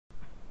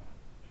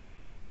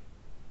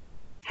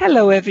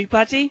Hello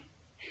everybody,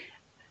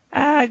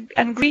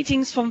 and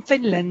greetings from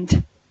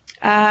Finland.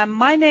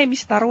 My name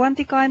is Taru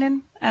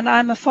Antikainen and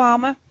I'm a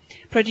farmer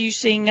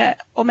producing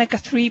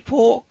omega-3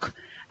 pork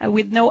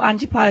with no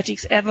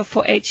antibiotics ever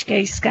for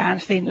HK Scan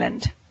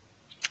Finland.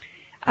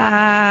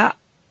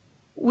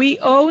 We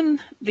own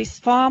this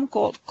farm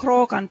called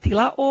Krokan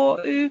Tila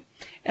Oy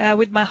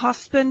with my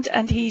husband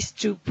and his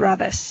two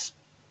brothers.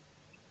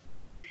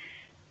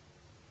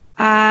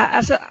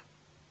 I'm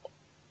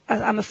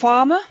a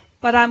farmer,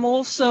 but I'm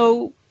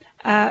also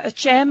a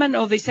chairman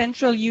of the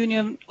Central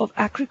Union of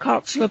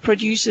Agricultural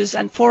Producers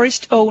and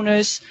Forest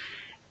Owners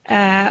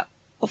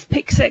of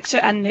Pig Sector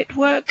and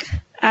Network,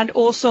 and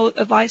also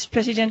a vice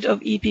president of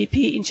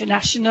EPP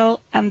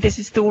International. And this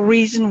is the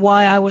reason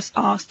why I was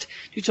asked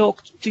to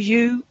talk to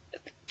you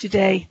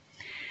today.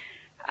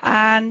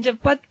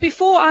 But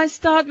before I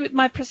start with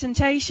my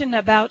presentation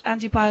about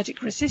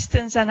antibiotic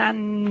resistance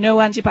and no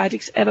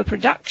antibiotics ever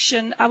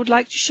production, I would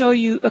like to show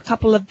you a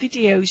couple of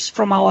videos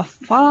from our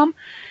farm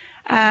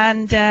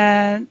and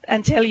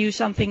tell you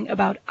something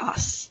about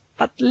us.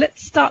 But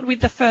let's start with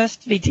the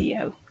first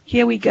video.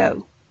 Here we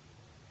go.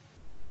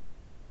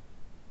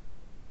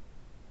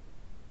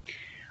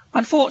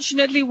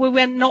 Unfortunately, we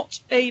were not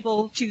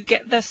able to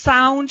get the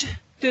sound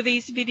to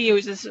these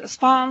videos as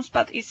fast,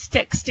 but it's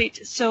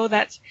texted so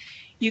that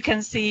you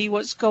can see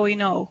what's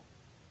going on.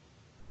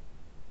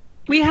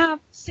 We have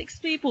 6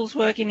 people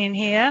working in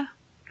here,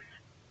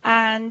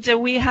 and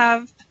we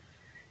have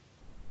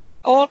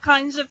all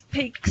kinds of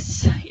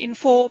pigs in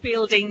 4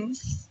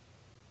 buildings.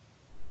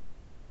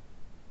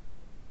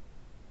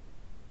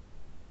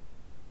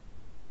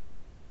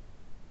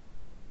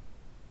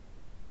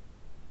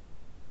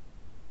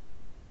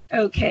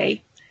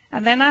 Okay,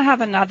 and then I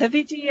have another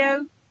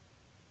video.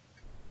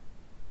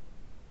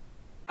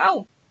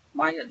 Oh,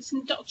 why it's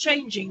not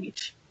changing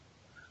it?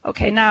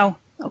 Okay, now,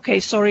 okay,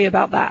 sorry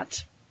about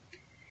that.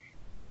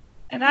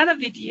 Another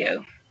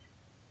video.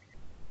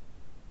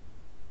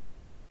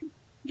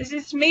 This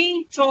is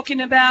me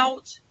talking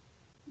about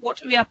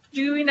what we are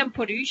doing and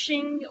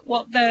producing,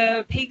 what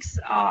the pigs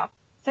are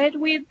fed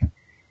with,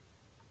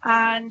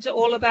 and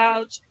all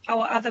about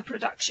our other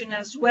production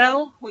as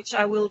well, which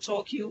I will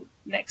talk you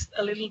next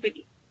a little bit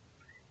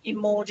in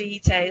more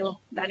detail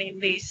than in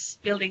these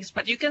buildings.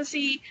 But you can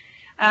see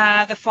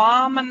the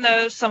farm and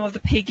some of the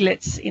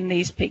piglets in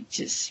these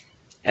pictures.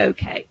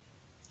 Okay.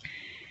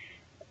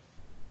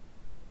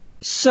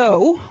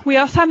 So we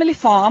are a family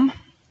farm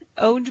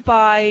owned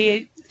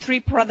by 3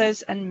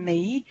 brothers and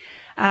me.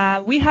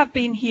 We have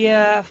been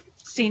here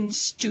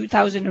since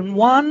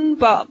 2001,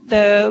 but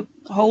the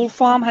whole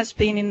farm has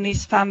been in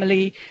this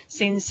family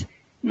since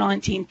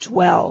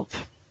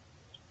 1912.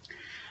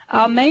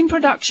 Our main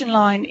production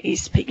line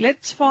is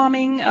piglet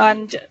farming,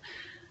 and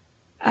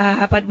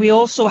but we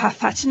also have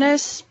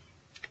fatteners.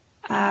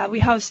 We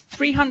have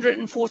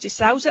 340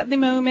 sows at the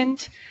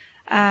moment,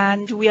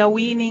 and we are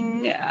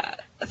weaning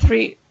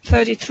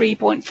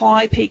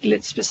 33.5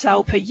 piglets per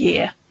sow per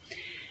year.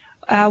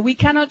 We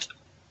cannot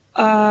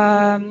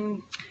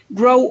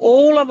grow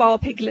all of our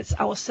piglets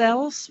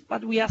ourselves,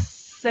 but we are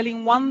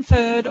selling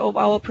 1/3 of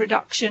our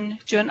production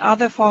to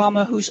another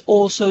farmer who's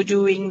also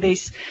doing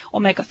this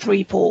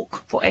omega-3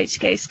 pork for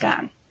HK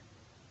Scan.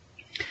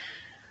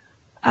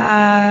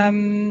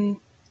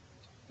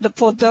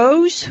 For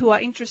those who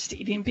are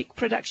interested in pig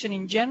production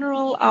in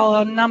general,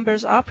 our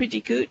numbers are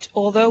pretty good,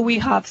 although we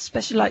have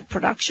specialized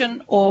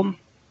production, or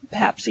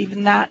perhaps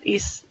even that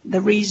is the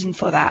reason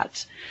for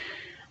that.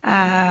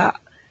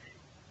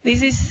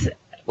 This is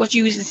what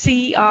you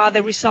see are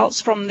the results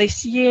from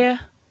this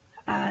year,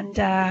 and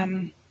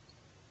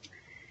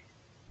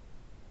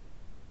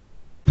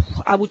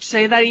I would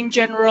say that in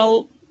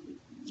general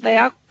they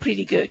are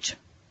pretty good.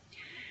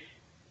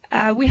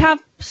 We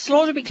have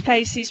slaughter pig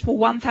spaces for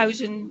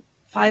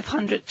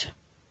 1,500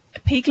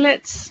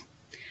 piglets,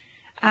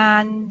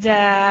 and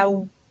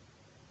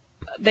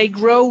they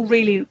grow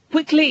really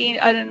quickly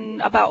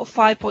in about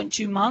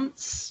 5.2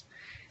 months.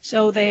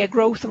 So their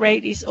growth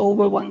rate is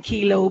over 1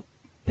 kilo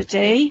per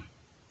day.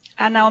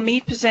 And our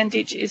meat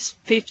percentage is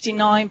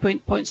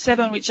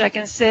 59.7, which I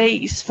can say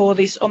is for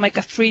this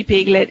omega-3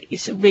 piglet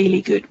is a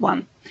really good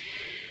one.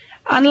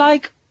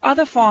 Unlike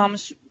other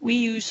farms, we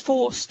use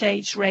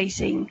 4-stage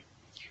raising.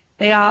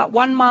 They are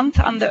 1 month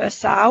under a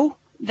sow,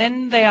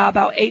 then they are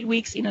about 8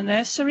 weeks in a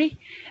nursery,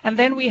 and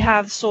then we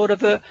have sort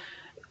of a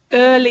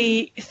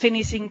early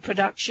finishing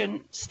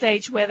production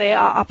stage where they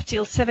are up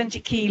till 70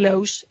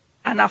 kilos,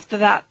 and after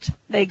that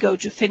they go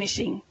to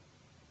finishing.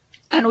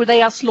 And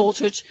they are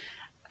slaughtered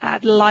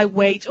at a live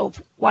weight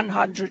of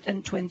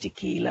 120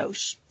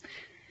 kilos.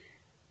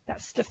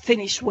 That's the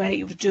Finnish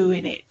way of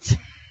doing it.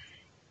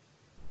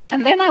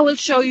 And then I will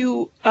show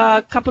you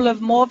a couple of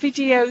more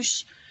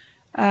videos.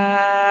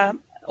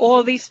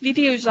 All these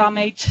videos are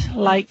made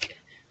like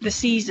the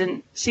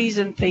season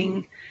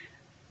thing.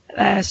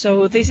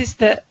 So this is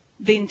the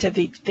winter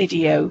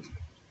video.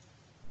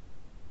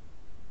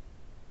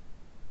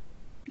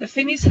 The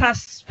Finnish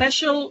has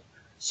special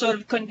sort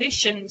of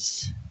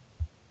conditions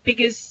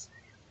because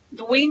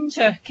the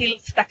winter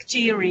kills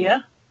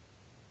bacteria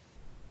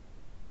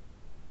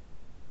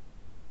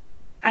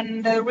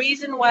And the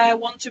reason why I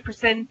want to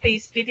present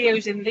these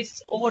videos in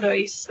this order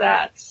is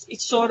that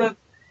it sort of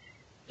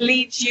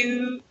leads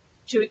you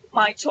to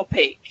my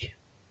topic.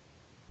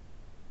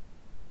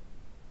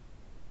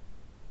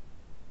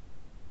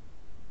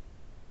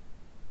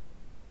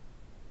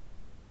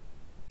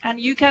 And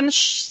you can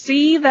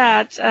see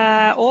that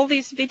all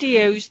these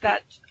videos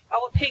that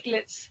our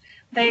piglets,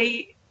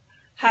 they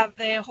have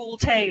their whole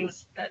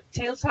tails. The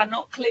tails are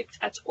not clipped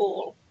at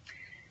all.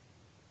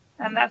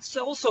 And that's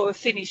also a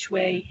Finnish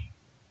way,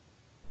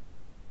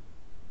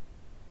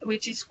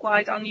 which is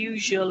quite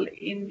unusual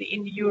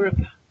in Europe.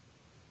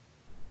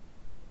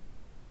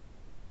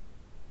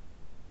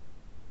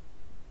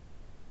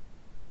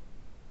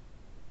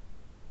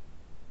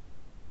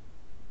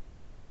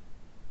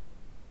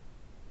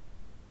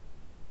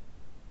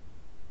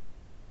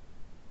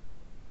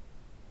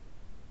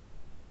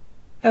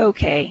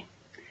 Okay,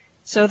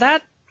 so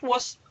that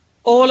was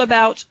all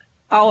about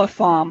our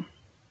farm.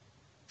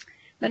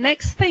 The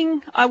next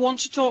thing I want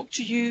to talk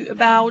to you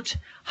about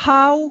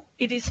how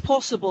it is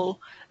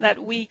possible that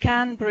we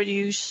can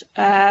produce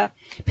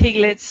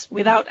piglets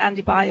without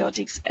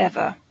antibiotics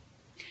ever.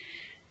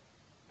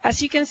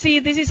 As you can see,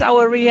 this is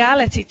our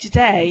reality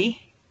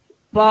today,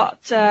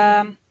 but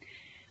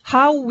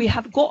how we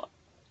have got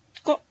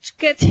to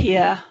get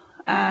here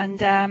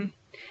and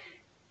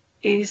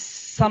is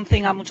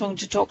something I'm going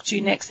to talk to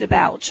you next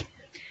about.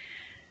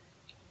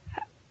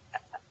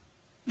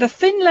 The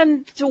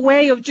Finland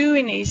way of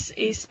doing this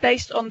is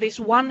based on this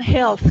One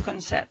Health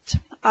concept.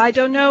 I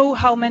don't know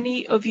how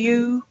many of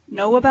you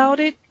know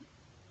about it,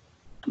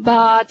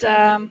 but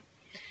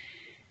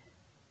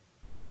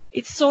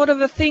it's sort of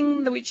a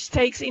thing which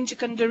takes into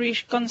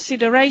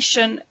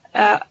consideration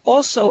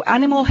also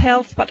animal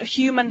health, but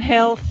human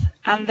health,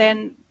 and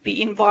then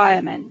the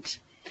environment.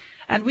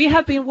 And we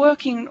have been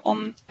working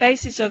on the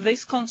basis of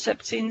this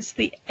concept since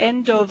the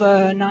end of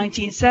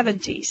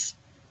 1970s.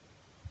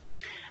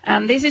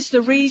 And this is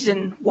the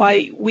reason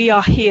why we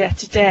are here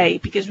today,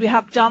 because we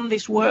have done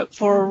this work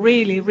for a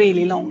really,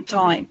 really long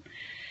time.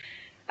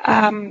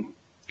 I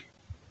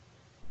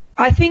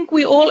think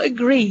we all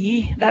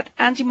agree that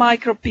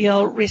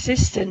antimicrobial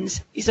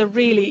resistance is a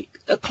really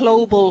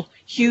global,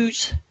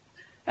 huge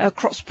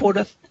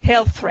cross-border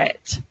health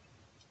threat.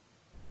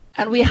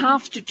 And we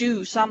have to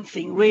do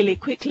something really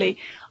quickly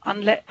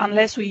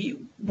unless we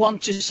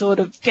want to sort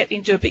of get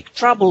into a big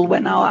trouble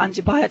when our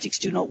antibiotics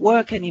do not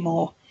work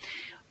anymore,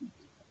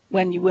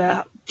 when you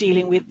were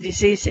dealing with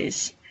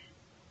diseases.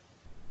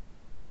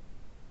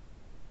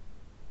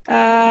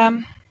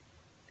 The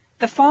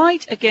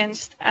fight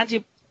against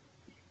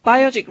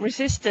antibiotic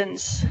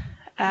resistance,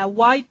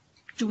 why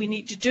do we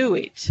need to do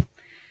it?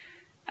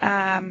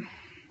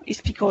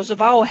 It's because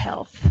of our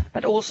health,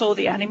 but also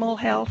the animal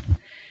health.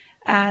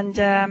 And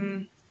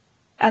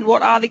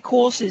what are the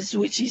causes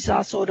which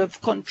are sort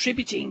of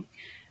contributing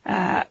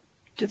to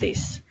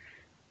this?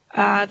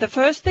 The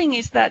first thing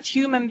is that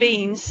human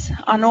beings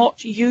are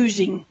not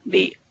using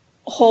the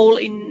whole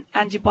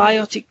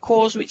antibiotic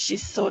course, which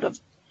is sort of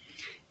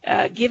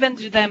given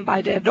to them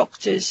by their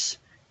doctors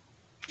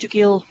to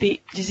kill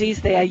the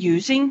disease they are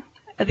using.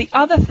 The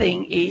other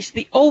thing is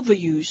the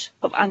overuse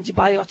of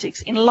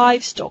antibiotics in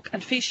livestock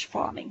and fish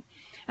farming.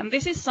 And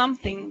this is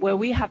something where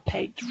we have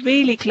paid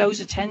really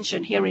close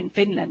attention here in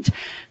Finland.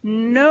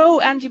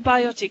 No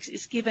antibiotics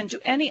is given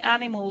to any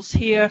animals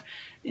here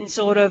in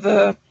sort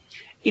of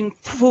in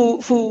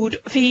food,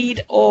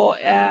 feed, or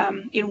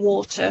in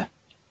water.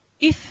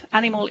 If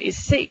animal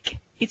is sick,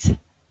 it's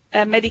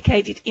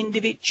medicated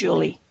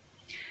individually.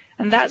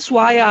 And that's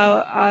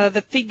why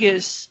the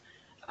figures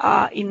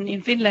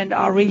in Finland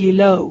are really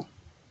low.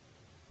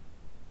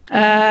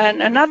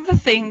 And another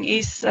thing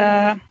is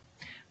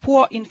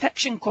poor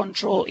infection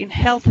control in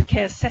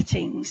healthcare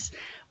settings,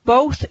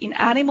 both in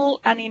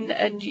animal and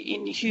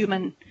in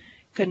human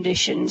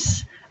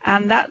conditions.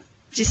 And that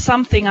is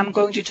something I'm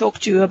going to talk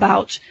to you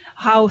about,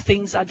 how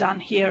things are done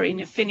here in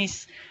the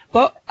Finnish,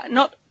 but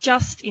not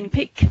just in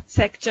pig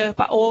sector,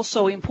 but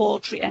also in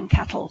poultry and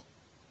cattle.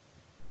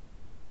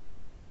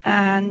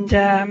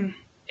 And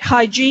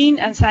hygiene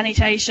and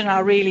sanitation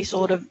are really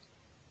sort of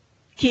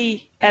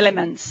key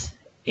elements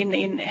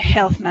in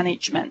health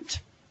management.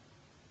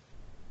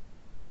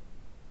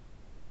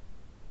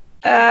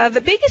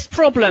 The biggest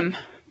problem,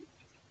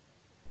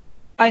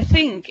 I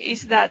think,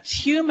 is that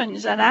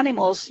humans and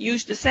animals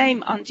use the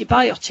same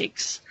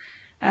antibiotics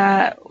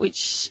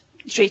which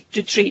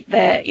treat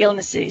their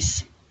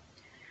illnesses.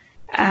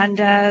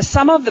 And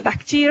some of the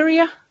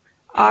bacteria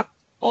are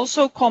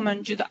also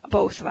common to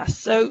both of us.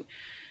 So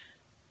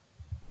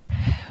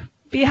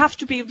we have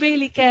to be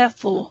really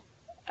careful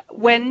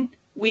when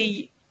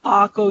we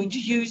are going to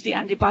use the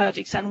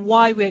antibiotics and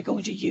why we're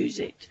going to use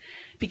it.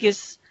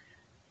 Because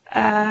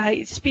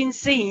it's been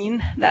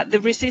seen that the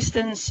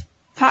resistance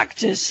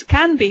factors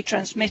can be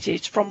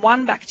transmitted from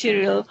one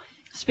bacterial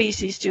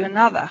species to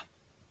another.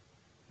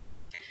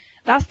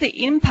 Thus,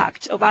 the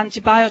impact of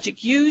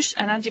antibiotic use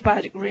and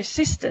antibiotic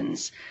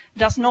resistance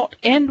does not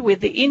end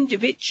with the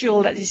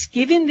individual that is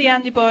given the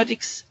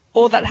antibiotics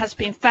or that has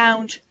been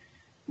found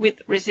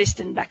with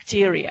resistant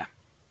bacteria.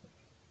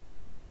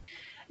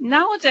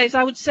 Nowadays,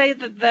 I would say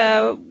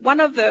that one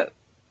of the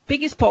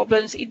biggest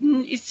problems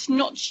is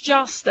not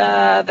just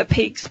the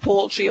pigs,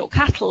 poultry or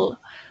cattle,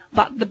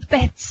 but the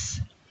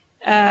pets.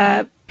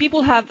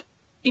 People have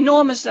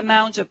enormous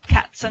amounts of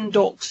cats and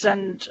dogs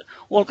and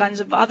all kinds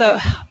of other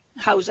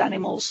house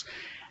animals,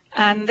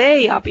 and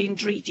they are being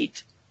treated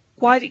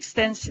quite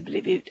extensively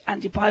with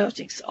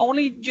antibiotics.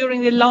 Only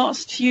during the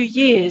last few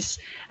years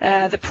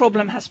the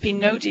problem has been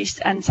noticed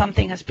and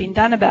something has been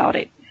done about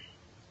it.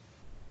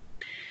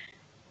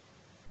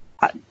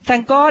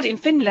 Thank God in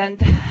Finland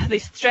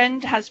this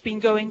trend has been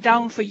going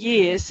down for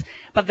years,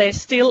 but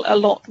there's still a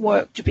lot of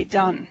work to be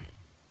done.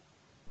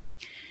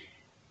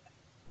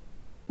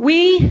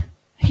 We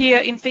here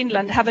in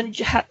Finland haven't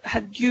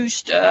had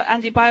used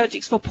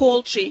antibiotics for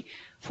poultry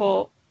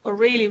for a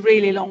really,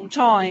 really long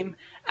time,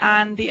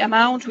 and the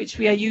amount which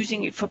we are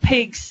using it for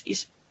pigs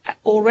is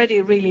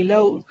already really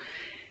low.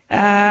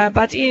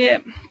 But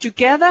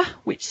together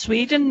with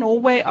Sweden,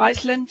 Norway,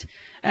 Iceland,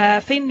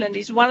 Finland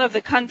is one of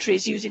the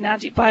countries using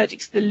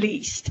antibiotics the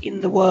least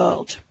in the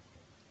world.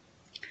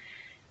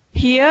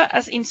 Here,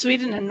 as in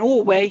Sweden and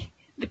Norway,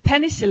 the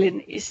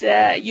penicillin is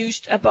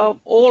used above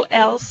all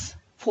else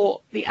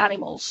for the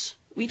animals.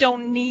 We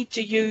don't need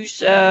to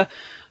use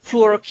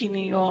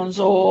fluoroquinolones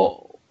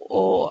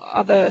or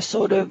other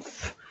sort of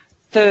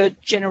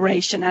third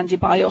generation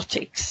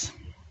antibiotics.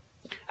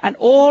 And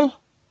all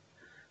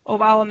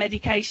of our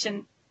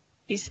medication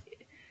is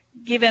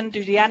given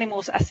to the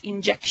animals as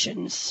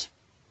injections.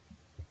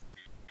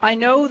 I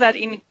know that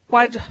in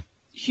quite a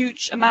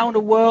huge amount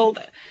of world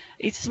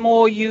it's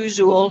more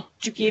usual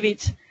to give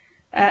it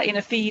in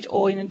a feed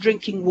or in a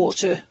drinking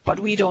water, but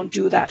we don't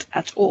do that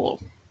at all.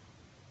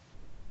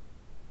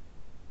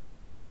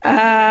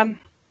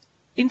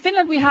 In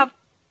Finland we have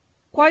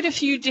quite a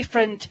few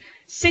different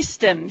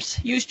systems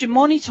used to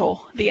monitor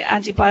the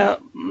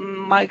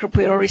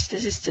antimicrobial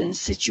resistance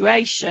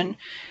situation,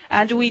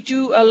 and we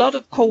do a lot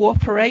of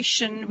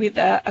cooperation with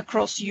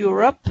across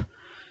Europe.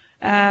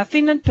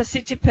 Finland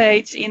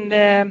participates in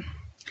the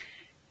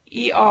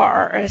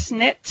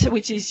ERS-net,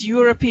 which is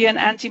European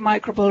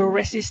Antimicrobial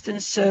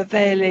Resistance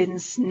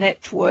Surveillance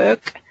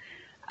Network,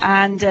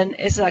 and an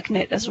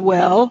ESAC-net as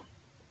well.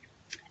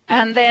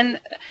 And then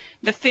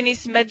the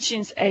Finnish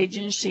Medicines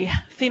Agency,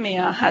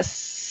 Fimea,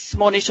 has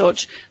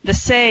monitored the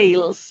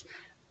sales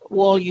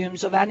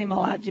volumes of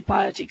animal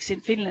antibiotics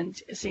in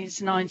Finland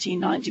since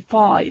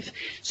 1995,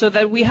 so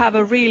that we have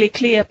a really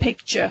clear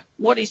picture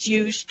what is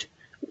used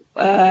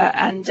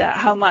and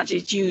how much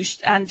is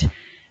used, and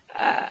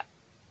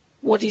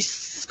what is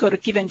sort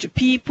of given to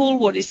people,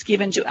 what is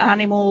given to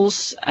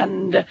animals.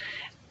 And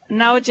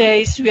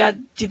nowadays we are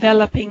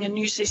developing a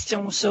new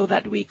system so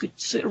that we could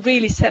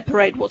really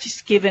separate what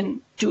is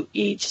given to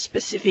each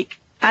specific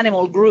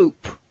animal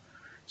group,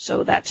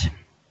 so that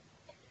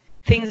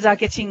things are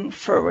getting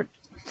forward.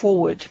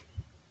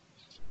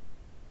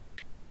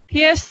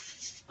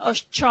 Here's a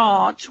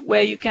chart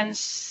where you can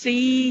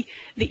see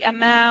the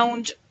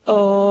amount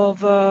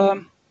of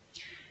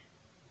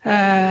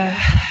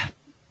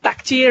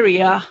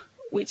bacteria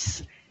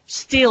which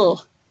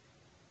still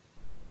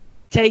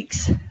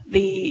takes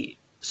the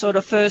sort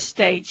of first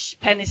stage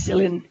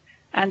penicillin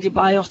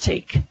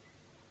antibiotic.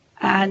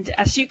 And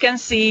as you can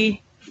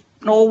see,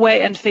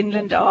 Norway and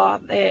Finland are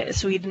there,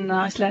 Sweden and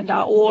Iceland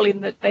are all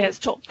in the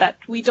top, that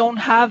we don't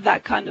have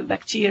that kind of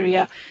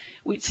bacteria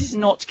which is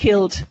not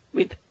killed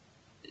with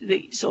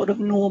the sort of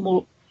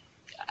normal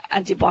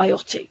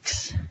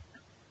antibiotics.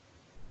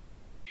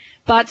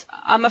 But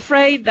I'm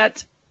afraid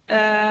that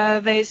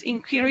there's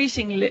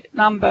increasing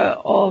number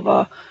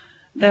of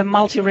the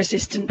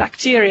multi-resistant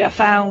bacteria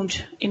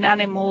found in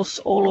animals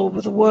all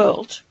over the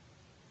world.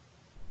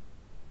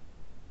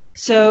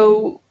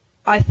 So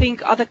I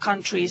think other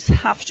countries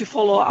have to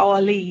follow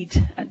our lead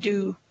and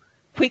do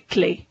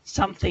quickly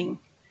something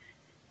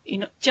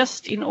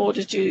just in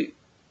order to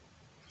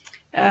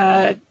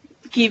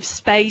give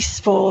space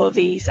for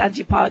these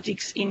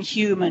antibiotics in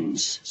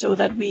humans so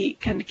that we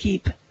can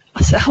keep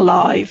us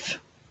alive.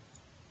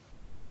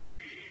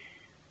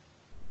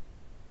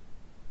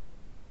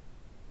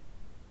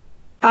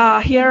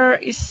 Here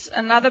is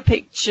another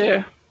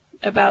picture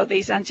about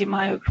these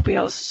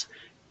antimicrobials,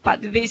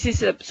 but this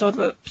is a sort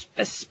of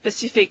a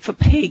specific for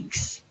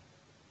pigs.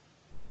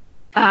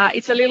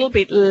 It's a little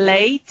bit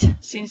late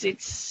since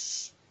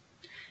it's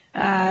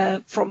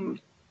from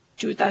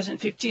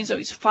 2015, so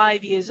it's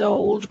 5 years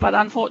old, but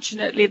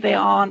unfortunately there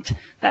aren't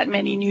that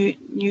many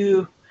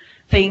new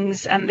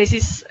things, and this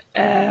is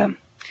a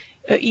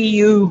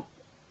EU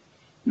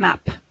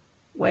map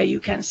where you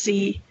can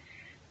see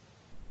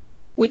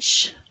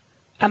which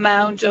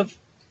amount of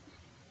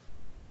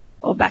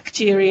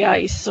bacteria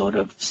is sort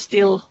of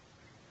still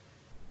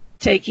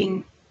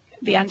taking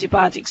the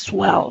antibiotics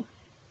well.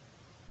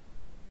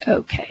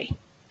 Okay.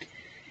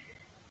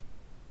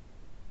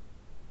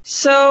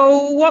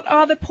 So what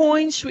are the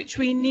points which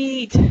we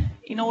need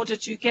in order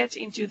to get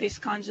into these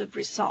kinds of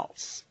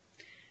results?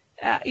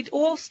 It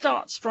all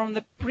starts from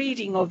the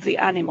breeding of the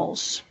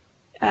animals.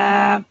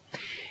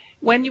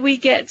 when we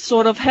get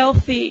sort of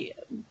healthy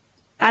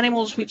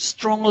animals with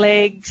strong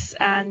legs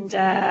and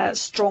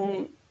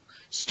strong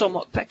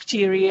stomach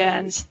bacteria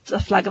and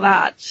stuff like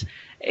that,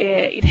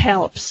 it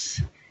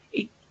helps.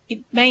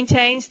 It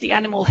maintains the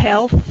animal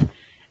health,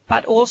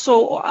 but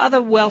also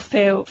other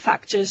welfare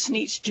factors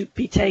need to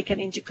be taken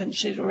into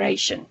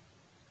consideration.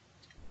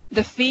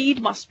 The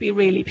feed must be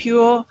really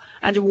pure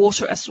and the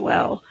water as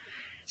well.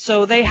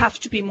 So they have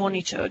to be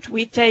monitored.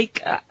 We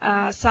take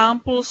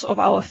samples of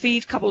our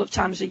feed a couple of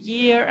times a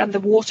year, and the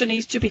water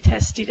needs to be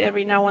tested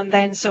every now and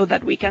then so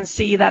that we can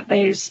see that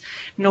there's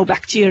no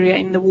bacteria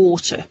in the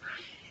water.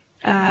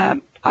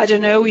 I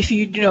don't know if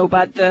you know,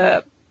 but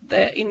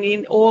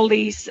in all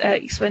these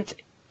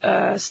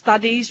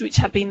studies which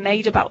have been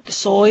made about the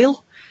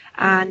soil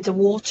and the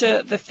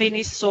water, the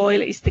Finnish soil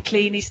is the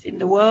cleanest in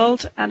the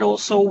world, and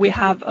also we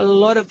have a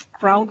lot of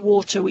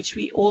groundwater which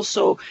we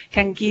also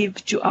can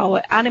give to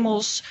our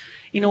animals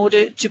in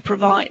order to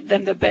provide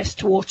them the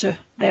best water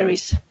there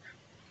is.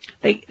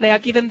 They are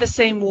given the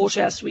same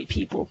water as we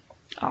people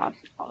are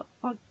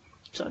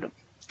sort of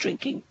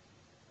drinking.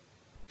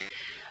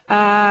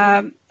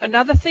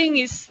 Another thing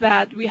is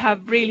that we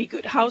have really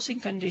good housing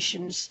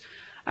conditions.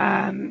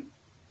 This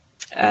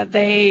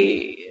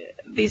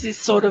is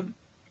sort of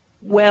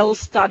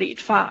well-studied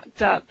fact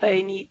that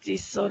they need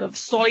this sort of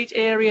solid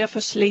area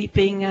for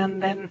sleeping, and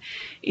then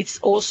it's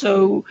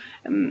also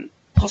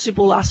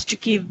possible us to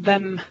give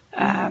them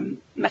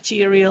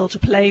material to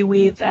play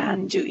with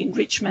and do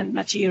enrichment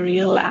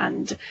material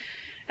and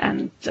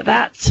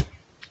that.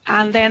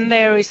 And then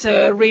there is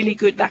a really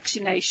good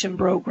vaccination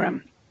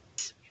program.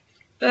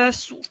 The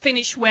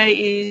Finnish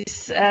way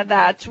is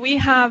that we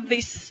have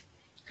this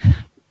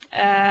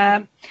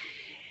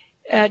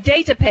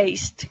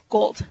database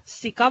called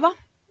Sikava,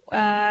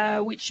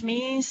 which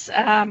means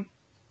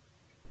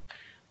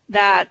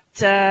that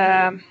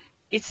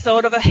it's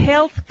sort of a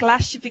health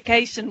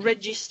classification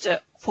register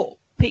for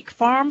pig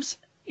farms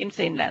in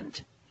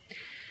Finland.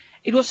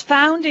 It was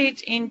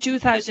founded in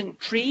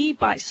 2003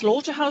 by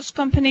slaughterhouse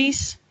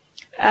companies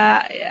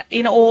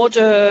in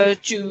order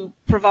to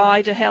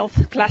provide a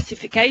health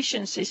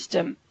classification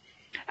system,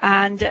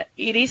 and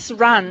it is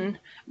run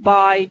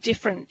by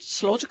different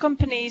slaughter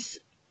companies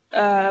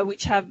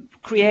which have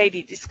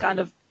created this kind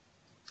of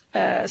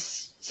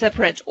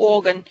separate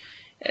organ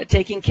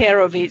taking care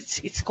of it.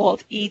 It's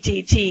called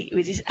ETT,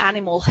 which is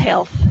Animal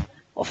Health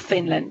of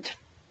Finland.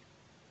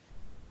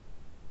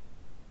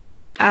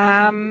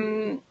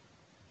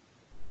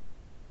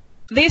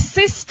 This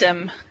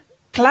system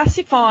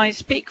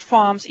classifies pig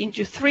farms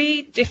into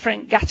 3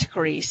 different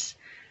categories,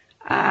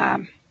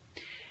 but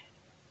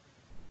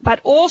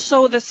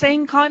also the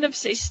same kind of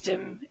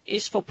system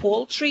is for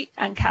poultry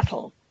and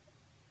cattle.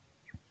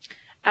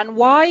 And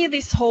why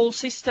this whole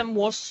system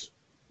was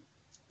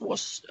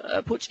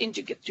put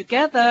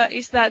together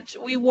is that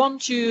we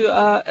want to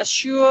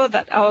assure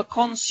that our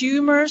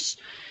consumers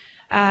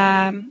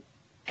can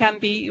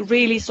be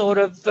really sort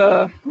of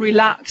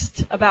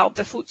relaxed about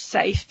the food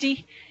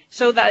safety,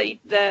 so that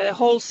the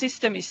whole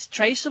system is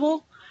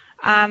traceable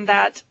and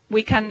that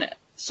we can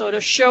sort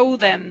of show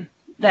them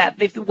that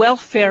the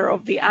welfare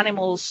of the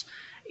animals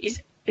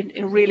is in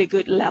a really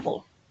good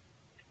level.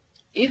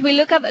 If we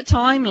look at the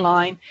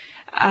timeline,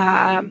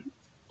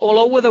 all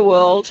over the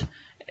world,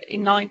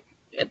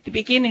 at the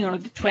beginning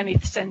of the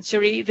 20th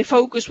century, the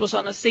focus was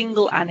on a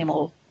single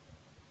animal.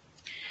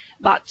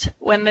 But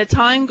when the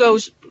time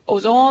goes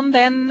on,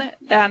 then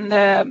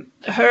the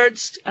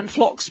herds and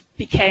flocks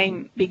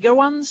became bigger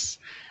ones.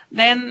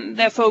 Then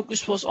their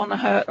focus was on a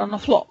herd, on a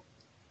flock.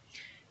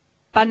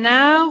 But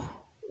now,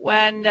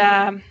 when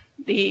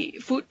the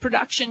food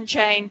production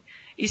chain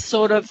is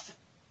sort of,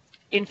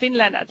 in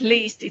Finland at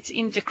least, it's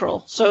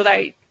integral, so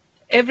that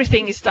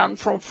everything is done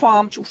from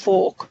farm to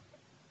fork.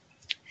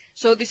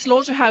 So the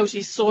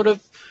slaughterhouses sort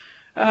of,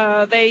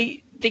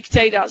 they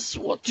dictate us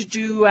what to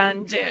do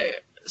and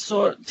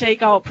so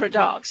take our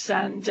products,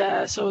 and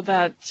so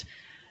that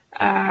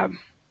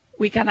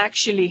we can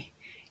actually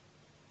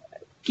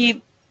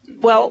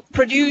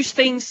produce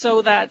things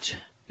so that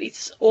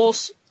it's all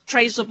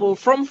traceable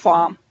from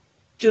farm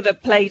to the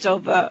plate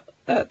of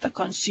the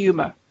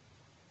consumer.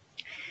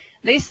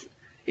 This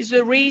is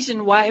the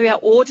reason why we have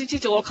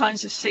audited all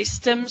kinds of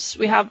systems.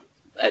 We have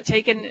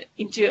taken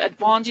into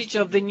advantage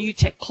of the new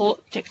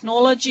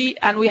technology,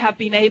 and we have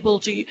been able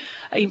to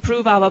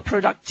improve our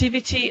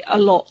productivity a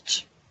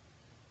lot.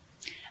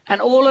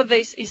 And all of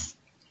this is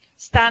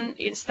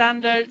in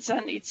standards,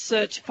 and it's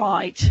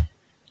certified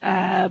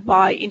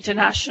by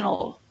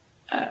international.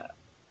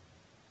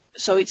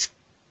 So it's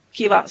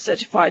Kiva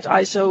certified,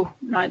 ISO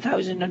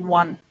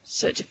 9001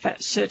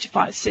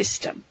 certified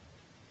system.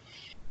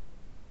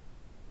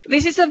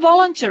 This is a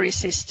voluntary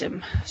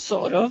system,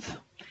 sort of,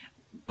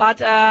 but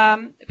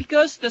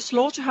because the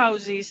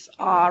slaughterhouses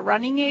are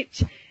running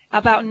it,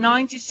 about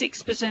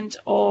 96%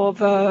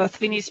 of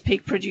Finnish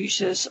pig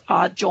producers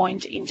are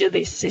joined into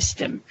this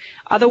system.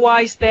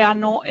 Otherwise, they are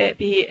not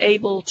be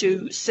able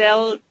to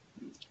sell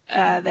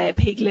their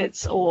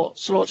piglets or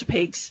slaughter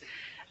pigs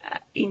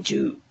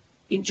into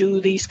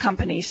these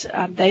companies.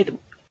 They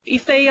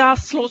if they are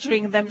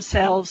slaughtering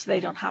themselves, they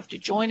don't have to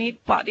join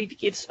it, but it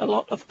gives a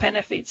lot of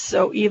benefits.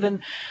 So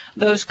even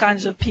those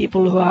kinds of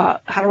people who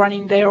are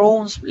running their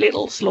own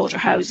little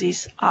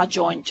slaughterhouses are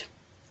joined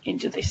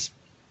into this.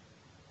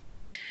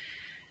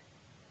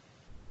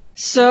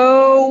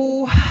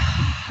 So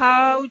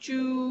how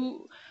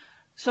to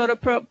sort of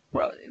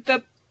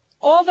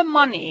all the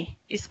money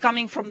is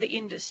coming from the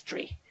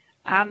industry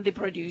and the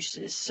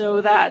producers,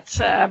 so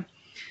that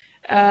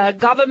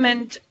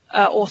government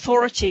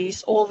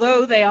authorities,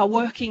 although they are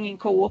working in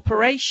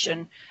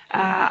cooperation,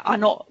 are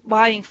not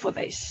buying for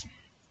this.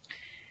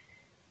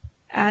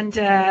 And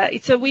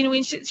it's a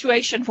win-win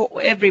situation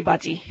for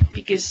everybody,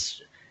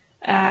 because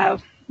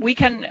we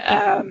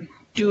can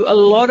do a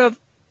lot of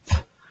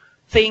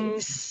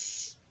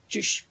things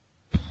to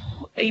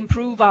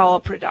improve our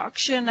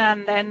production,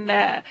 and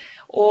then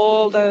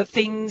all the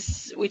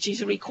things which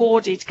is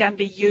recorded can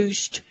be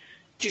used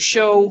to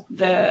show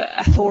the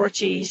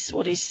authorities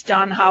what is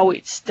done, how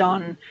it's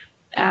done,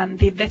 and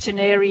the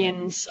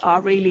veterinarians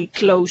are really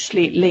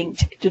closely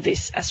linked to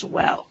this as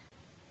well.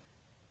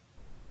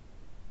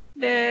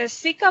 The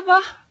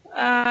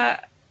SIKAVA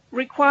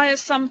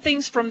requires some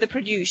things from the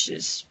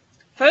producers.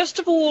 First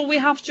of all, we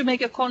have to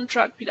make a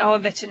contract with our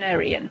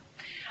veterinarian.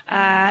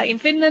 In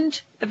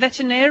Finland, the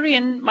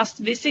veterinarian must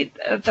visit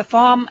the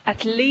farm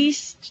at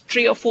least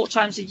 3 or 4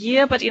 times a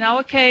year, but in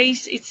our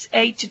case it's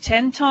 8 to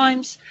 10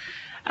 times.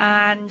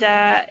 And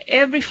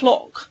every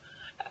flock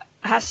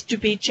has to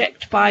be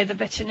checked by the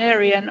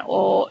veterinarian,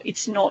 or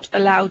it's not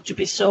allowed to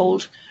be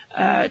sold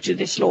to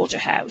the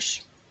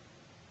slaughterhouse.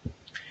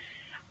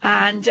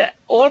 And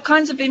all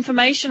kinds of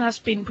information has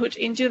been put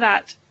into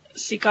that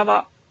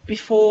SIKAVA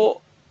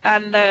before,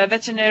 and the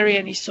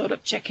veterinarian is sort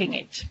of checking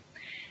it.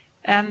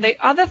 And the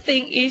other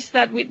thing is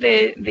that with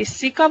the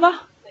SIKAVA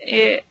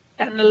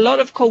and a lot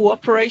of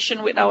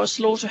cooperation with our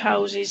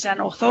slaughterhouses and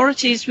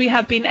authorities, we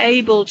have been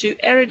able to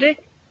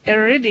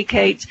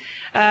eradicate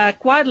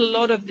quite a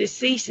lot of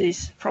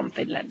diseases from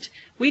Finland.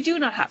 We do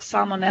not have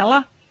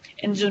salmonella,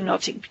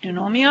 enzoonotic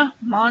pneumonia,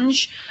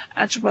 mange,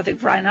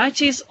 antibiotic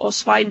rhinitis, or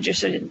swine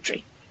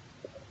dysentery.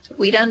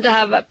 We don't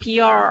have a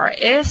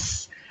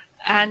PRRS,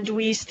 and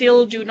we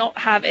still do not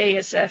have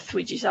ASF,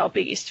 which is our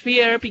biggest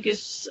fear,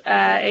 because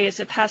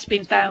ASF has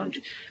been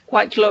found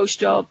quite close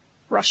to our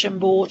Russian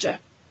border.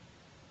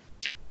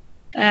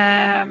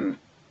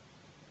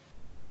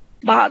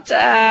 But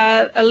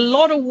a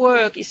lot of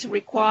work is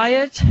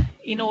required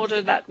in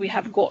order that we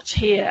have got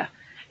here.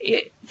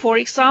 For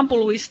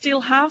example, we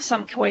still have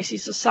some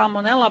cases of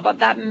salmonella, but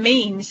that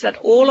means that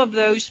all of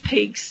those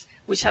pigs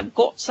which have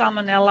got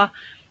salmonella,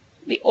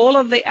 all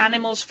of the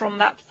animals from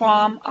that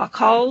farm are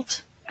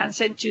culled and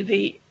sent to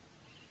the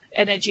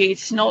energy.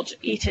 It's not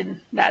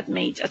eaten, that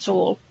meat at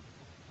all.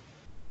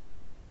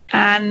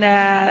 And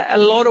a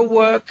lot of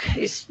work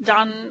is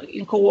done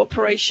in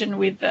cooperation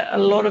with a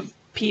lot of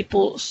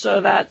people, so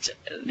that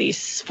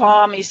this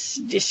farm is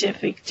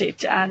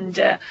disinfected and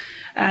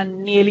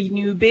nearly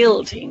new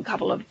built in a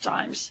couple of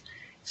times.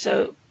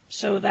 So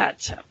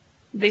that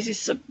this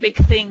is a big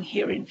thing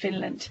here in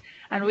Finland,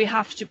 and we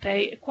have to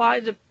pay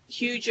quite a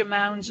huge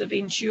amounts of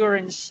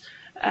insurance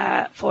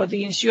for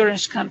the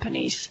insurance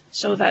companies,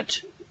 so that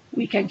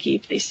we can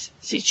keep this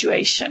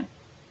situation.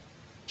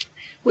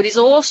 What is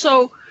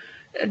also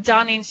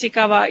done in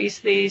SIKAVA is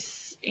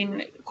this,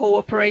 in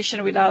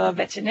cooperation with our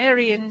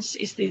veterinarians,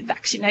 is the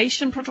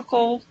vaccination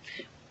protocol.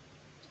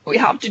 We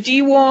have to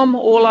deworm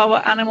all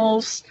our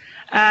animals,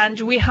 and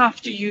we have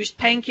to use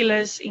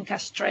painkillers in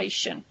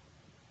castration.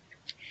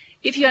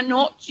 If you are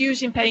not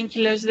using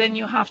painkillers, then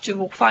you have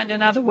to find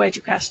another way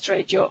to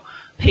castrate your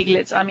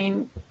piglets. I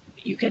mean,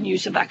 you can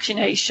use a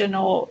vaccination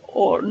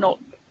or not.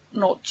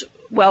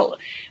 Well,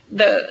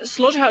 the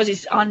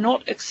slaughterhouses are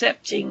not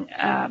accepting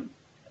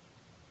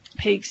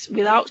pigs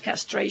without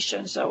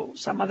castration, so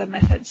some other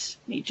methods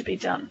need to be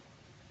done.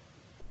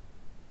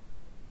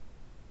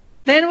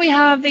 Then we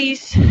have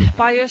these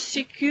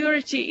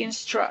biosecurity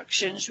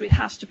instructions which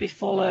has to be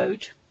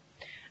followed,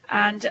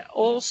 and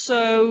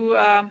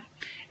also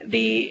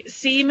the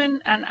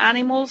semen and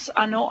animals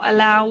are not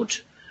allowed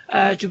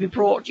to be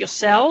brought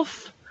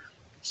yourself.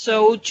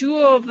 So 2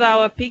 of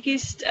our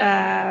biggest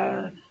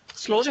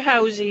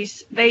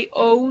slaughterhouses, they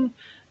own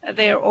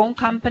their own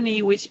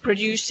company which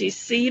produces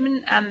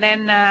semen and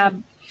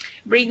then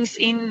brings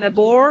in the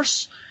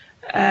boars,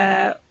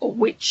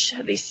 which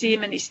the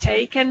semen is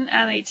taken,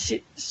 and it's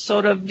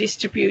sort of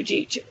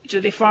distributed to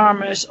the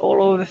farmers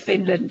all over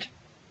Finland.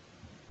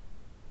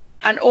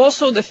 And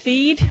also the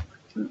feed,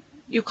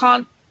 you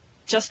can't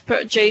just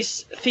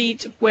purchase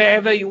feed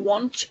wherever you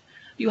want.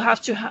 You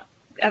have to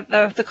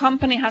the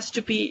company has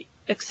to be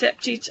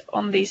accepted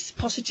on this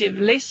positive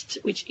list,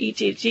 which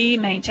ETT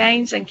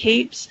maintains and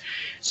keeps,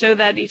 so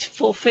that it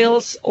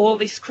fulfills all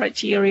these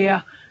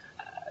criteria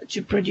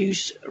to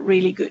produce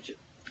really good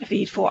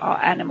feed for our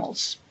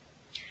animals.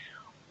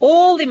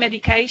 All the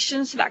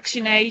medications,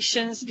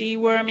 vaccinations,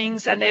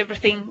 dewormings and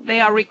everything, they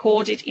are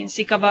recorded in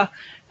SIKAVA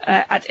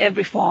at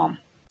every farm.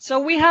 So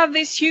we have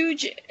this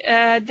huge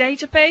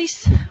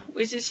database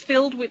which is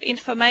filled with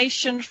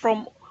information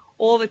from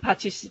all the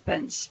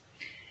participants.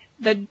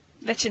 The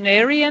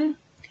veterinarian,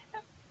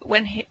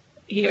 when he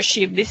or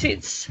she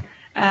visits,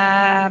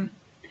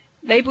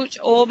 they put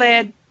all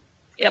their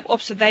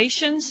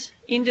observations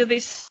into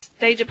this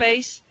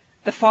database.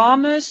 The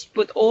farmers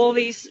put all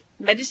these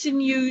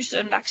medicine use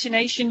and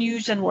vaccination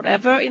use and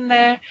whatever in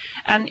there.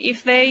 And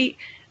if the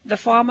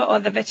farmer or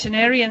the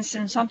veterinarian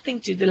sends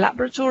something to the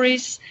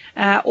laboratories,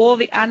 all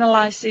the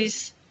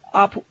analyses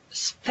are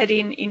fed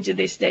into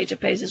this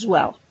database as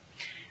well.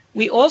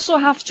 We also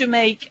have to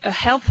make a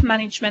health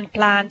management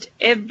plan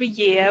every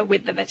year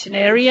with the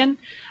veterinarian,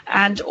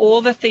 and all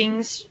the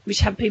things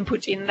which have been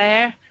put in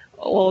there,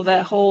 or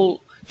the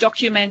whole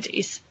document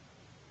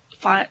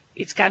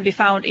it can be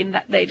found in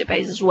that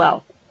database as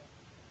well.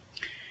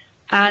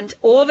 And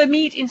all the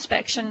meat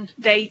inspection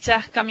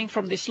data coming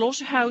from the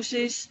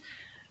slaughterhouses,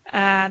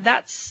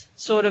 that's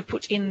sort of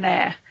put in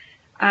there.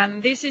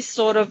 And this is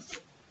sort of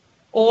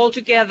all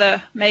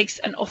together makes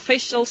an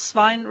official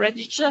swine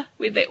register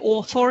where the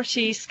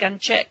authorities can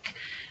check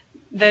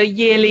the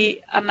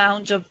yearly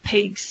amount of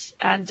pigs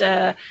and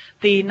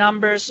the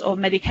numbers of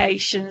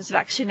medications,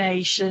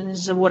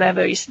 vaccinations,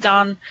 whatever is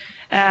done.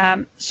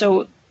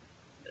 So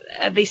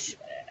this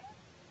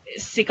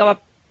SICAVA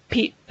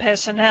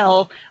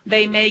personnel,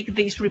 they make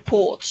these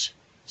reports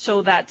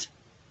so that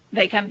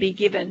they can be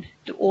given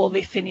to all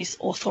the Finnish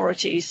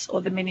authorities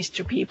or the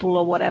ministry people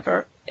or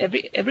whatever,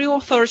 every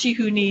authority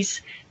who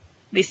needs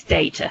this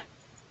data.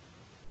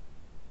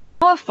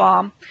 On our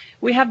farm,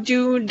 we have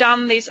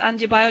done this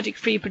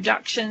antibiotic-free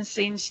production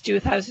since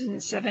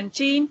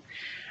 2017,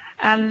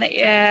 and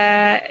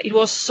it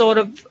was sort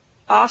of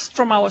asked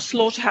from our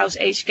slaughterhouse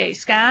HK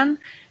scan,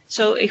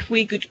 so if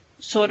we could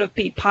sort of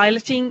be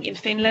piloting in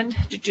Finland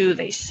to do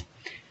this.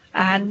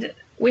 And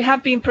we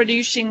have been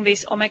producing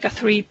this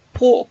omega-3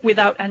 pork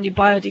without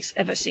antibiotics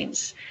ever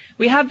since.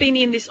 We have been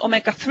in this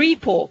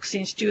omega-3 pork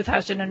since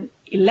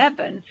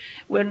 2011,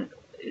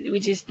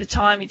 which is the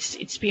time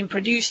it's been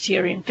produced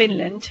here in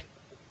Finland.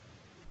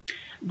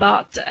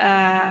 But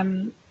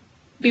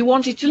we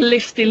wanted to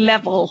lift the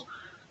level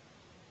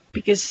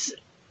because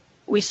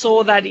we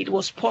saw that it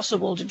was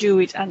possible to do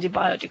it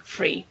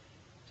antibiotic-free.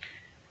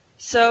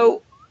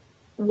 So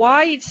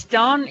why it's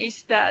done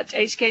is that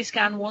HK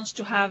Scan wants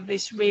to have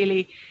this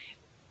really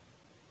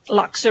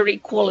luxury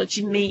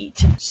quality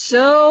meat.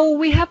 So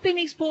we have been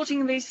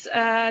exporting this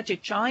to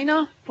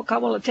China for a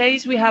couple of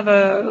days. We have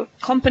a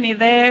company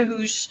there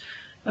who's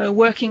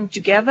working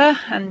together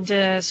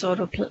and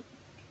sort of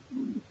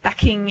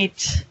backing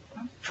it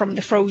from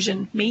the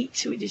frozen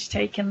meat which is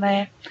taken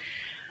there.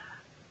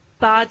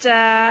 But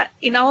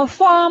in our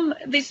farm,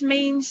 this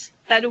means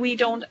that we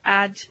don't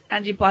add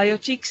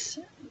antibiotics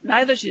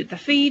neither to the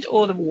feed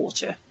or the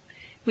water.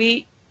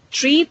 We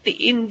treat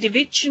the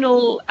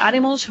individual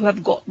animals who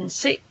have gotten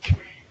sick,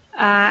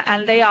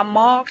 and they are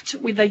marked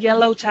with a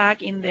yellow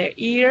tag in their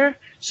ear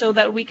so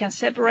that we can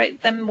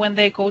separate them when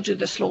they go to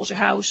the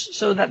slaughterhouse,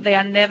 so that they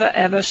are never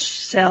ever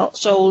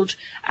sold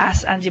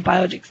as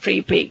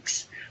antibiotic-free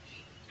pigs.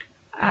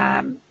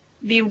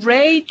 The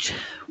rate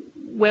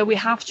where we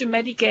have to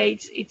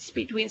medicate, it's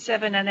between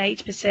 7 and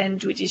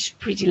 8%, which is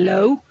pretty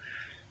low.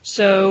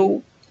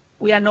 So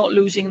we are not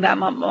losing that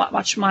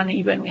much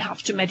money when we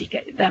have to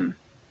medicate them.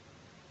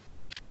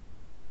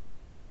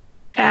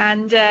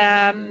 And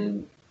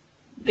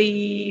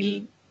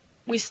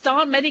we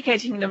start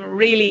medicating them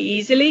really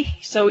easily.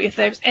 So if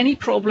there's any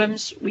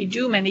problems, we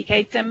do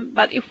medicate them.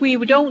 But if we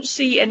don't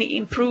see any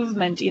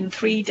improvement in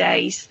 3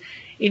 days,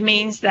 it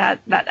means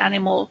that that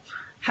animal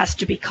has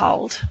to be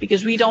culled,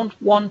 because we don't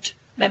want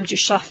them to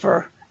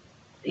suffer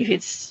if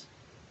it's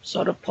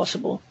sort of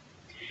possible.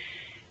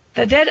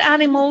 The dead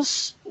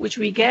animals which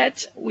we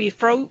get, we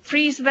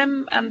freeze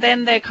them, and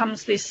then there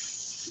comes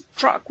this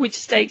truck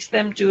which takes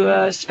them to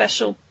a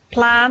special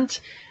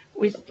plant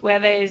where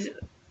they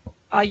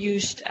are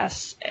used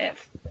as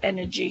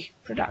energy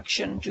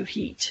production to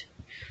heat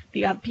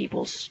the other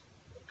people's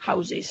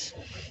houses.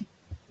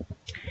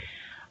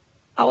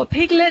 Our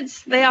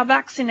piglets, they are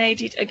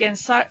vaccinated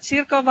against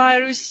Zika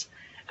virus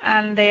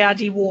and they are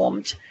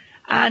dewormed.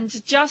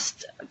 And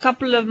just a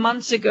couple of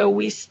months ago,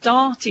 we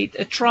started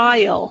a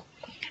trial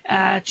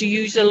to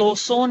use a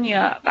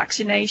Lawsonia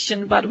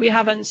vaccination, but we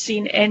haven't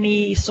seen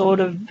any sort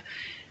of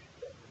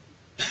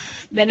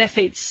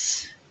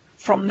benefits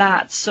from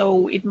that.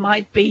 So it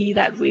might be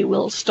that we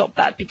will stop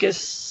that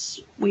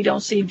because we don't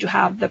seem to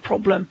have the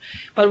problem.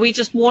 But we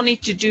just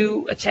wanted to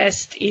do a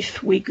test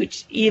if we could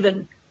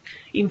even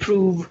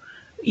improve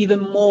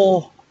even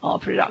more our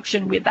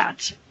production with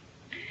that.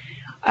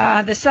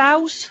 The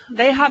sows,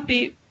 they have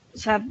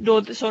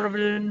sort of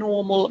a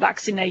normal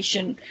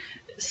vaccination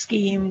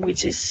scheme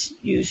which is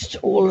used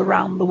all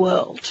around the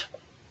world.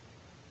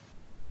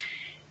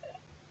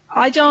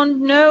 I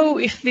don't know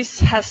if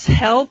this has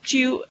helped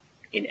you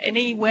in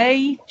any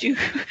way to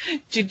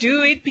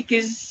do it,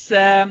 because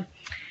the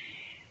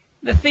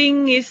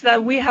thing is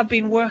that we have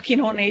been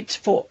working on it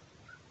for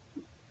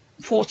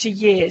 40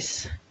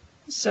 years.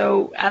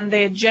 So, and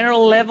the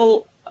general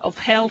level of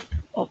health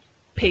of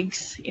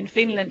pigs in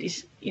Finland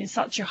is in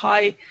such a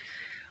high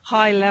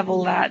high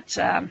level that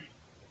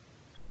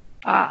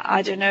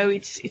I don't know,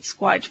 it's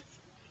quite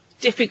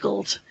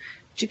difficult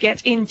to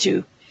get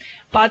into.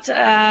 But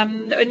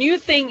a new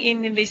thing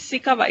in this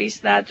Sikava is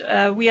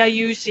that we are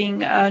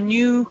using a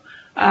new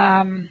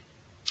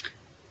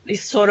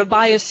this sort of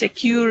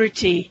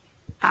biosecurity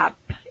app.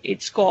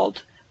 It's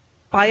called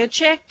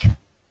BioCheck,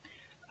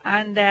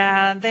 and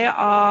there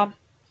are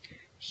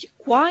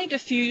quite a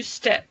few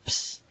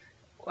steps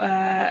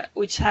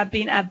which have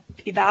been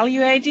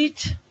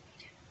evaluated.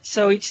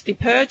 So it's the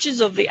purchase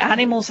of the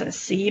animals and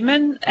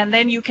semen, and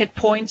then you get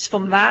points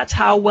from that,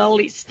 how well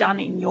it's done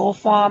in your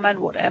farm and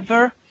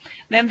whatever.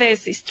 Then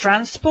there's this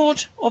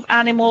transport of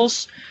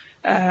animals,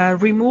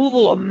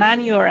 removal of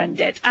manure and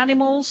dead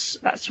animals.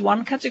 That's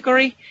one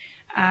category.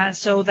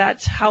 So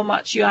that's how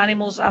much your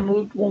animals are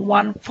moved from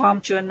one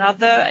farm to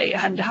another,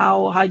 and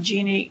how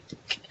hygienic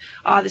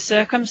are the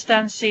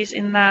circumstances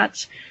in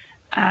that,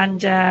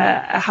 and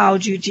how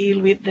do you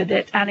deal with the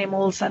dead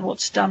animals and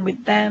what's done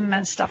with them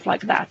and stuff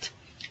like that.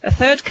 A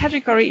third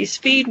category is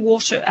feed,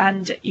 water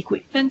and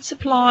equipment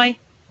supply.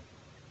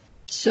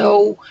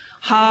 So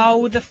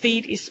how the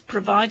feed is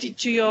provided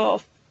to your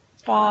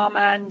farm,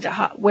 and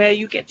where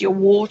you get your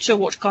water,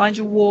 what kind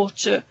of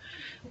water,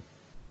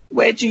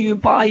 where do you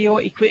buy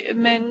your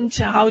equipment,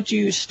 how do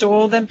you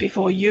store them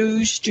before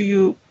use, do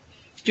you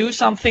do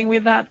something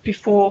with that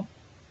before.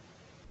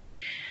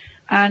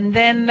 And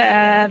then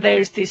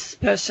there's this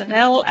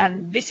personnel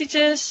and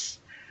visitors.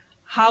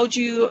 How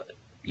do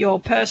your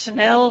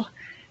personnel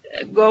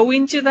go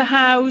into the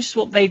house,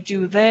 what they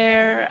do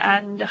there,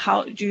 and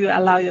how do you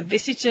allow your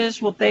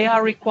visitors, what they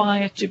are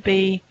required to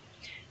be.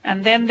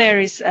 And then there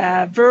is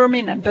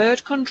vermin and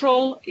bird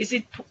control. Is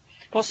it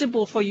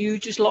possible for you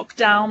to lock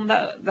down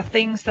the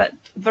things that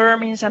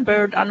vermin and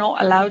bird are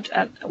not allowed,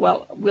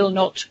 will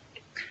not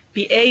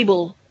be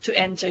able to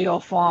enter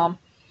your farm?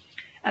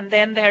 And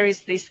then there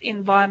is this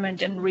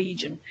environment and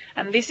region.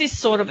 And this is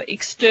sort of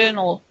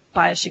external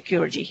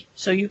biosecurity.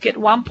 So you get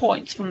 1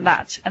 point from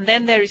that. And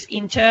then there is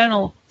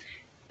internal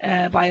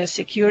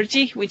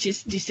biosecurity, which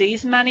is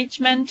disease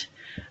management,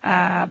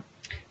 how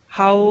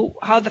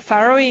the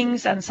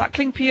farrowings and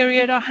suckling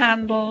period are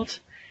handled,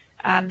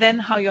 and then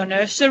how your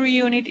nursery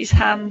unit is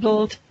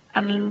handled,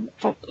 and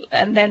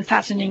then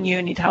fattening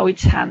unit, how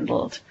it's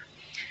handled.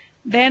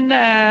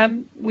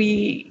 Then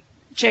we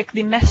check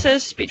the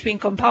messes between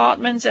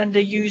compartments and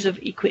the use of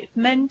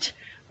equipment,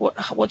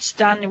 what's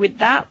done with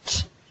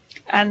that.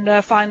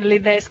 And finally,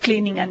 there's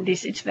cleaning and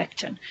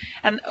disinfection.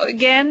 And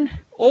again,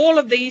 all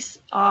of these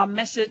are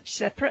measured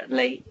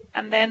separately,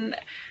 and then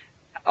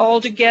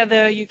all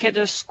together you get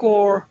a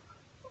score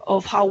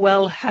of how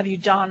well have you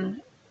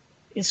done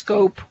in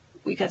scope,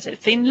 we can say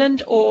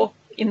Finland, or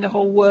in the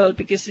whole world,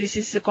 because this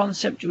is a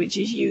concept which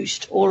is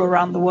used all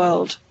around the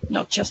world,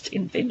 not just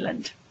in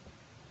Finland.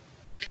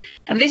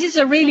 And this is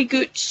a really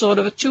good sort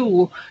of a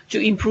tool to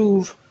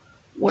improve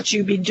what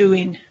you've been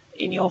doing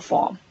in your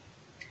farm.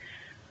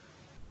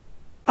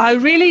 I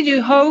really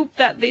do hope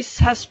that this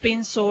has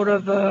been sort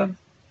of a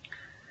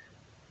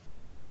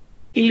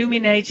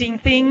illuminating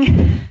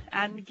thing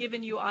and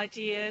given you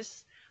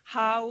ideas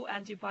how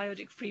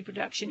antibiotic-free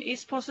production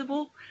is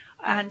possible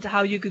and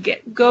how you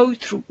could go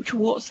through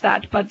towards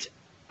that. But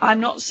I'm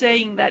not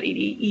saying that it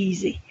is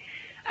easy.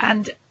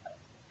 And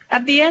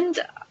at the end,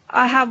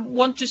 I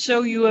want to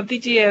show you a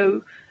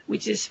video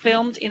which is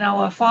filmed in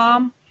our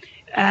farm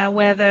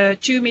where the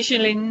 2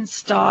 Michelin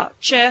star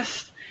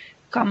chef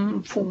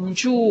Kam Fung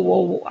Chu,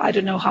 or I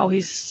don't know how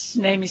his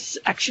name is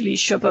actually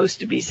supposed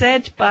to be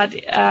said, but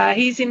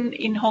he's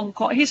in Hong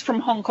Kong. He's from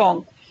Hong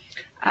Kong,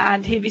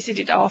 and he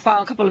visited our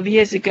farm a couple of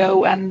years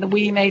ago, and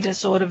we made a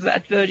sort of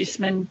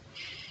advertisement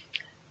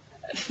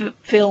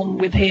film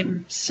with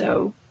him.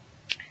 So,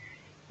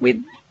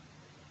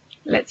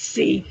 let's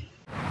see.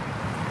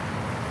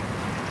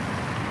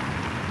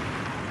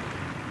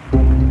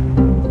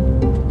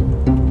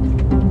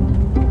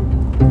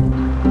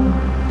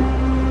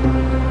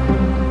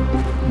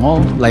我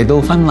嚟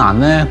到芬蘭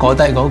咧，覺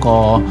得嗰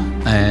個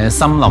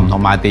森林同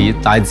埋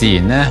大自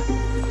然咧，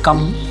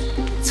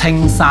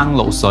青山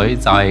綠水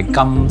就係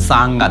金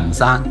山銀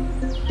山，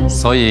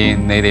所以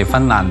你哋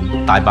芬蘭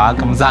大把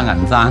金山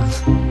銀山。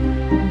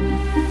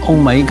奧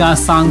美加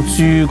山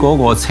豬嗰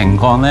個情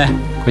況咧，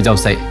佢就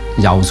食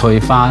油菜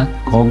花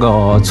嗰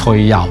個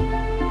脆油，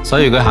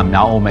所以佢含有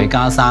奧美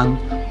加3，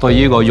對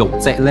於個肉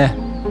質咧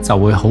就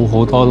會好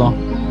好多咯。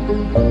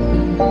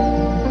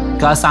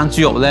加山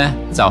豬肉咧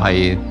就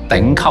係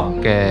頂級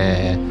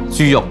嘅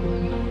豬肉，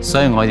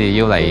所以我哋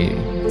要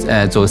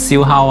嚟做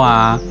燒烤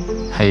啊，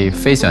係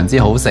非常之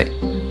好食，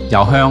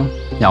又香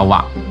又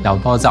滑又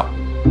多汁。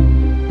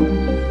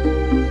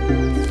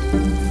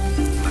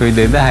佢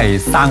哋都係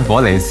生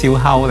火嚟燒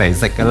烤嚟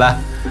食㗎啦。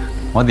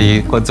我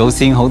哋個祖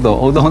先好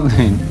多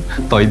年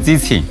代之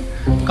前，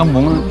根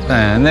本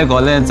呢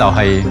個咧就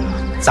係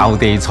就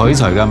地取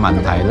材嘅問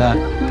題啦，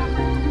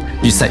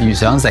越食越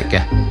想食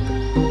嘅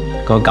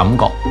個感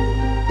覺。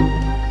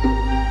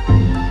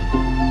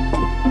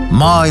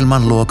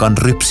Maailmanluokan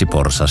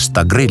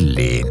rypsiporsasta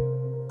grilliin.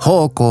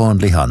 HK:n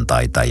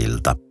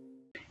lihantaitajilta.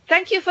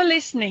 Thank you for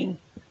listening.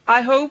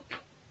 I hope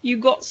you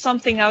got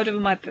something out of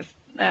my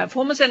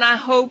performance, and I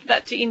hope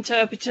that the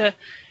interpreter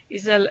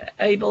is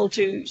able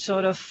to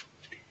sort of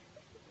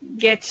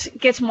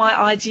get my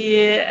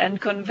idea and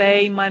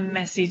convey my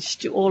message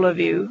to all of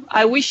you.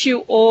 I wish you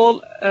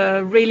all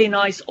a really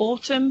nice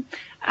autumn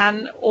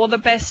and all the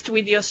best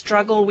with your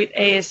struggle with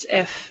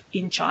ASF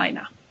in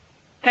China.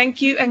 Thank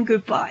you and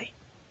goodbye.